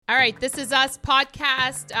All right, This Is Us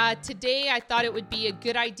podcast. Today, I thought it would be a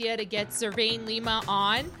good idea to get Zervain Lima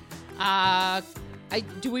on.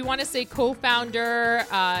 Do we want to say co-founder?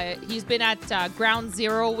 He's been at Ground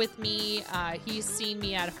Zero with me. He's seen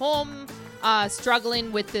me at home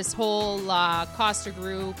struggling with this whole Costa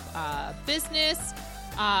Group business.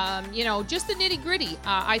 Just the nitty gritty.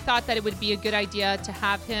 I thought that it would be a good idea to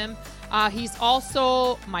have him. He's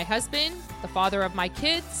also my husband, the father of my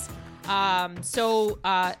kids. So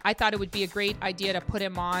I thought it would be a great idea to put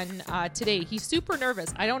him on today. He's super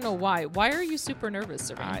nervous. I don't know why. Why are you super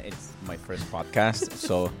nervous, Zervain? It's my first podcast,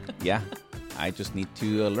 so yeah, I just need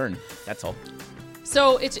to learn. That's all.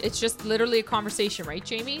 So it's just literally a conversation, right,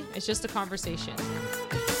 Jamie? It's just a conversation.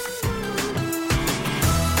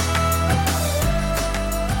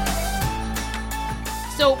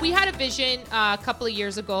 So we had a vision a couple of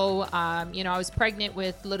years ago. I was pregnant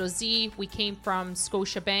with little Z. We came from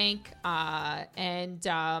Scotiabank,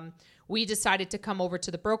 and we decided to come over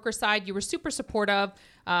to the broker side. You were super supportive.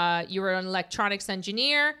 You were an electronics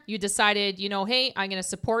engineer. You decided, hey, I'm going to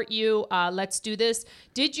support you. Let's do this.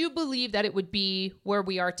 Did you believe that it would be where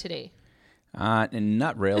we are today?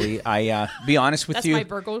 Not really. I be honest with you. That's my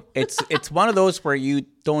Virgo. it's one of those where you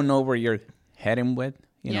don't know where you're heading with,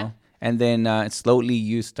 you know. And then slowly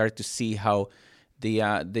you start to see how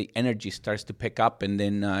the energy starts to pick up, and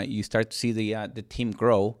then you start to see the team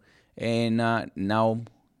grow. And now,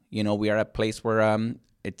 we are at a place where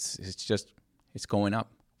it's going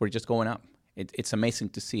up. We're just going up. It's amazing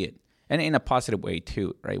to see it, and in a positive way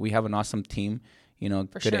too, right? We have an awesome team,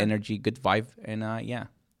 good energy, good vibe, and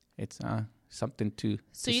it's something to.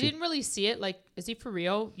 So you didn't really see it? Like, is he for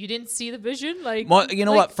real? You didn't see the vision? Well,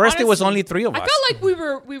 what? First, honestly, it was only three of us. I felt like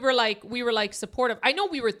we were supportive. I know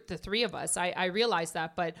we were the three of us. I realized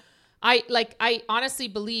that, but I honestly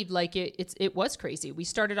believe it was crazy. We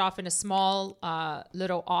started off in a small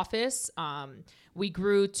little office. We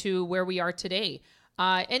grew to where we are today.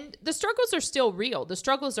 And the struggles are still real. The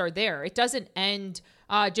struggles are there. It doesn't end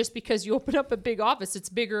just because you open up a big office. It's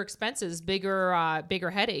bigger expenses,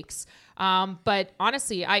 bigger headaches. But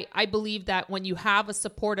honestly, I believe that when you have a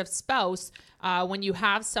supportive spouse, when you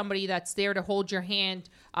have somebody that's there to hold your hand,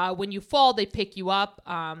 when you fall, they pick you up.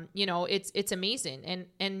 It's amazing. And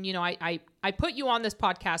I put you on this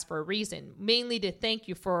podcast for a reason, mainly to thank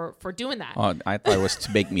you for doing that. Oh, I thought it was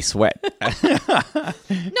to make me sweat.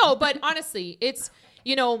 No, but honestly, it's,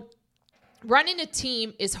 running a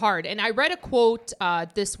team is hard. And I read a quote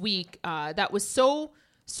this week that was so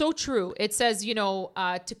true. It says,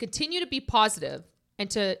 to continue to be positive and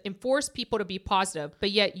to enforce people to be positive, but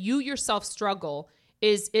yet you yourself struggle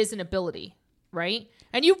is an ability, right?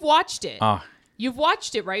 And you've watched it. You've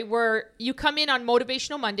watched it, right? Where you come in on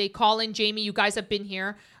Motivational Monday, Colin, Jamie, you guys have been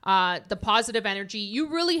here, the positive energy. You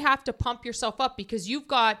really have to pump yourself up because you've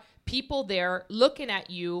got people there looking at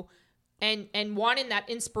you and wanting that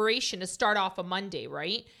inspiration to start off a Monday,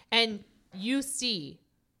 right? And you see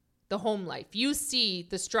the home life. You see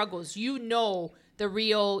the struggles. The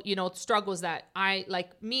real, struggles that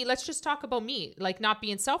me. Let's just talk about me, not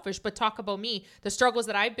being selfish, but talk about me, the struggles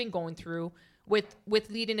that I've been going through with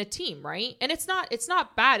leading a team, right? And it's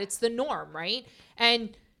not bad. It's the norm, right?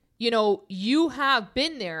 And, you have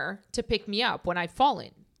been there to pick me up when I've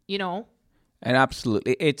fallen, And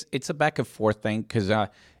absolutely. It's a back and forth thing because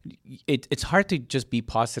it's hard to just be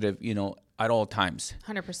positive, at all times.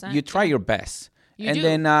 100%. You try your best.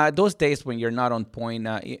 Then those days when you're not on point,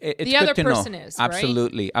 it's the good other to person know. is, right?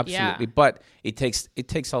 Absolutely. Yeah. But it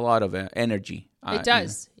takes a lot of energy. It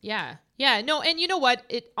does. Yeah. No, and you know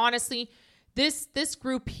what? Honestly, this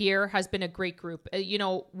group here has been a great group.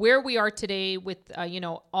 Where we are today with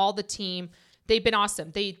all the team, they've been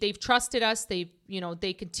awesome. They've trusted us. They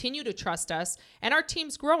continue to trust us, and our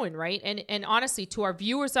team's growing, right? And honestly, to our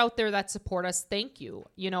viewers out there that support us, thank you.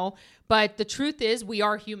 But the truth is, we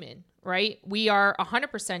are human. Right? We are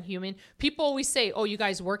 100% human. People always say, oh, you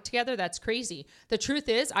guys work together? That's crazy. The truth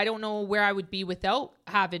is, I don't know where I would be without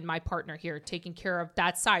having my partner here taking care of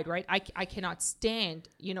that side, right? I cannot stand,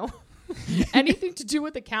 anything to do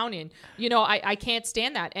with accounting. I can't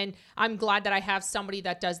stand that. And I'm glad that I have somebody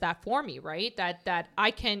that does that for me, right? That I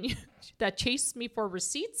can, that chases me for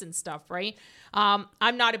receipts and stuff, right?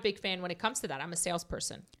 I'm not a big fan when it comes to that. I'm a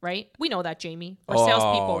salesperson, right? We know that, Jamie. We're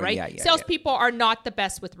salespeople, right? Yeah, salespeople are not the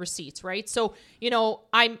best with receipts, right? So,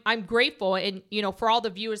 I'm grateful. And, for all the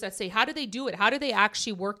viewers that say, how do they do it? How do they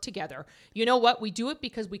actually work together? You know what? We do it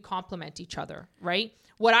because we complement each other, right?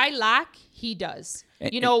 What I lack, he does.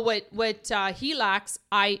 What he lacks,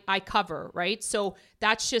 I cover, right? So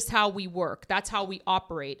that's just how we work. That's how we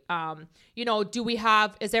operate.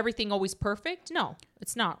 Is everything everything always perfect? No,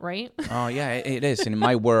 it's not, right? Oh yeah, it is. In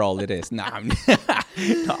my world, it is. No,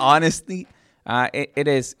 honestly, it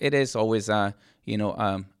is always up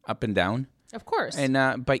and down. Of course.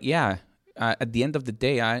 And but yeah, at the end of the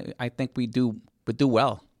day, I think we do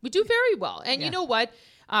well. We do very well. And you know what?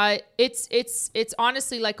 It's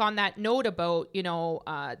honestly, like, on that note about,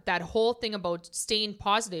 that whole thing about staying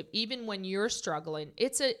positive, even when you're struggling,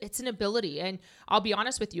 it's an ability. And I'll be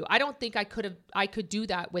honest with you, I don't think I could do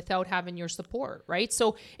that without having your support, right?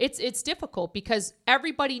 So it's difficult because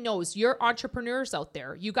everybody knows, you're entrepreneurs out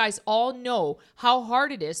there. You guys all know how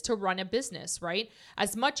hard it is to run a business, right?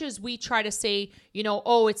 As much as we try to say,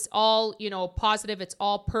 oh, it's all, positive, it's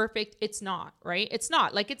all perfect, it's not, right? It's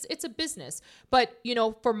not. Like, it's a business. But,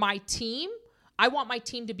 for my team, I want my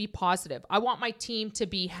team to be positive. I want my team to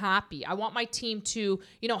be happy. I want my team to,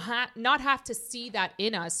 not have to see that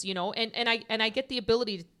in us, and I get the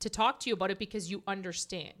ability to talk to you about it because you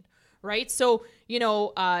understand, right? So,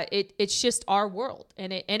 it's just our world,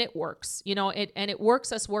 and it works, it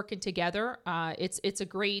works, us working together. It's a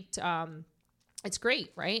great, it's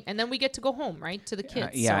great, right? And then we get to go home, right, to the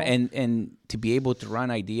kids. So. And to be able to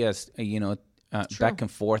run ideas, back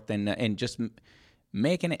and forth and just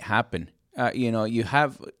making it happen. You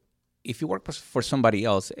have, if you work for somebody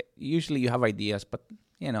else, usually you have ideas, but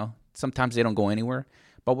sometimes they don't go anywhere.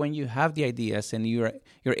 But when you have the ideas and you're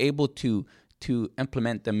able to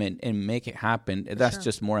implement them and make it happen, that's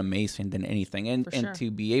just more amazing than anything. And to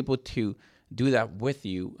be able to do that with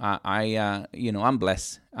you, I'm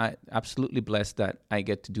blessed. I absolutely blessed that I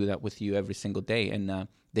get to do that with you every single day, and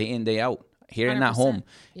day in, day out. Here and at home.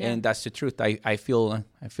 Yeah. And that's the truth. I feel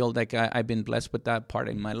like I've been blessed with that part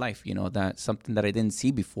in my life, that's something that I didn't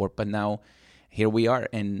see before, but now here we are,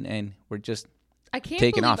 and we're just I can't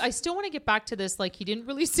taking believe off. I still want to get back to this, like, he didn't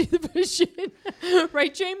really see the vision.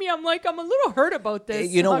 Right, Jamie? I'm a little hurt about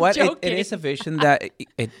this. You know what? It is a vision that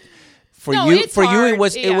for no, you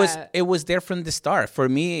hard. it was there from the start. For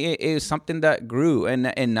me, it was something that grew,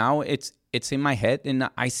 and now it's in my head, and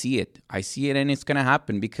I see it, and it's gonna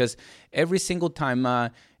happen because every single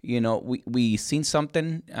time we seen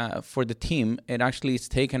something for the team, it actually is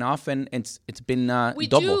taken off, and it's been we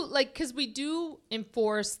double. Because we do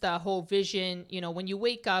enforce the whole vision. When you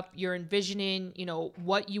wake up, you're envisioning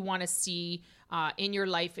what you want to see in your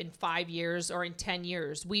life in 5 years or in 10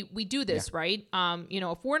 years. We do this, right?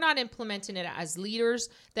 If we're not implementing it as leaders,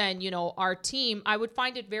 then, our team, I would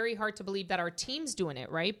find it very hard to believe that our team's doing it,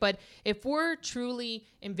 right? But if we're truly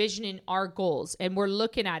envisioning our goals and we're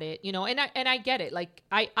looking at it, and I get it. Like,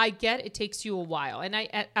 I get it takes you a while. And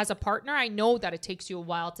as a partner, I know that it takes you a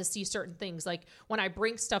while to see certain things. Like, when I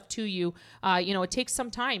bring stuff to you, it takes some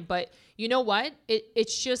time, but you know what?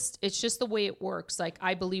 It's just the way it works. Like,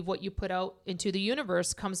 I believe what you put out into the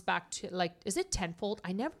universe comes back to, like, is it tenfold?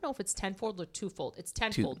 I never know if it's tenfold or twofold. It's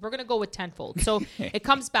tenfold. We're gonna go with tenfold. So it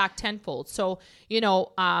comes back tenfold. So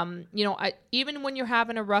even when you're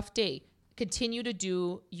having a rough day, continue to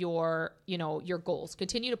do your goals.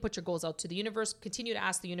 Continue to put your goals out to the universe. Continue to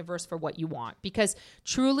ask the universe for what you want, because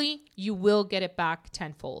truly you will get it back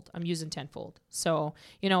tenfold. I'm using tenfold. So,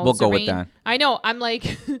 we'll go with that. I know. I'm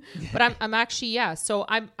like, but I'm actually, yeah. So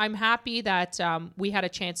I'm happy that we had a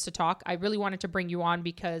chance to talk. I really wanted to bring you on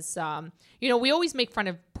because, we always make fun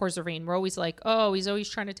of poor Zervain. We're always like, oh, he's always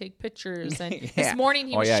trying to take pictures. And this morning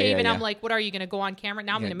he was shaving. I'm like, what are you going to go on camera?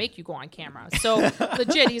 Now I'm going to make you go on camera. So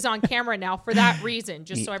legit, he's on camera now for that reason,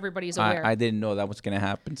 just so everybody's aware. I didn't know that was going to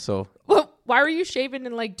happen. So, well, why were you shaving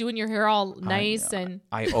and like doing your hair all nice?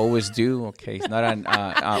 I always do. Okay, it's not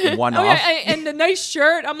a one-off. And the nice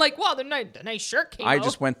shirt. I'm like, wow, the nice shirt came out. I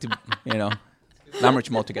just went to, not much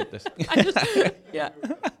more to get this. Yeah.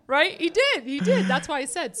 Right? He did. That's why I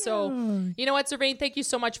said. So, you know what, Zervain, thank you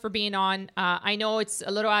so much for being on. I know it's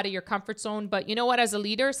a little out of your comfort zone, but you know what? As a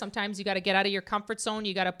leader, sometimes you got to get out of your comfort zone.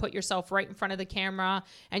 You got to put yourself right in front of the camera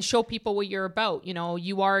and show people what you're about.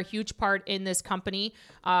 You are a huge part in this company.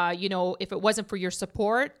 If it wasn't for your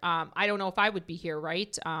support, I don't know if I would be here,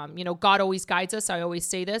 right? God always guides us. I always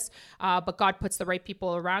say this, but God puts the right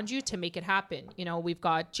people around you to make it happen. We've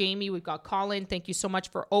got Jamie, we've got Colin. Thank you so much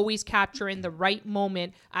for always capturing the right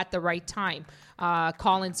moment at the right time.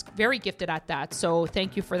 Colin's very gifted at that. So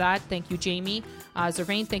thank you for that. Thank you, Jamie.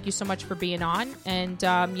 Zervain, thank you so much for being on. And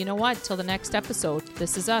you know what? Till the next episode,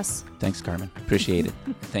 this is us. Thanks, Carmen. Appreciate it.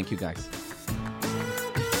 Thank you, guys.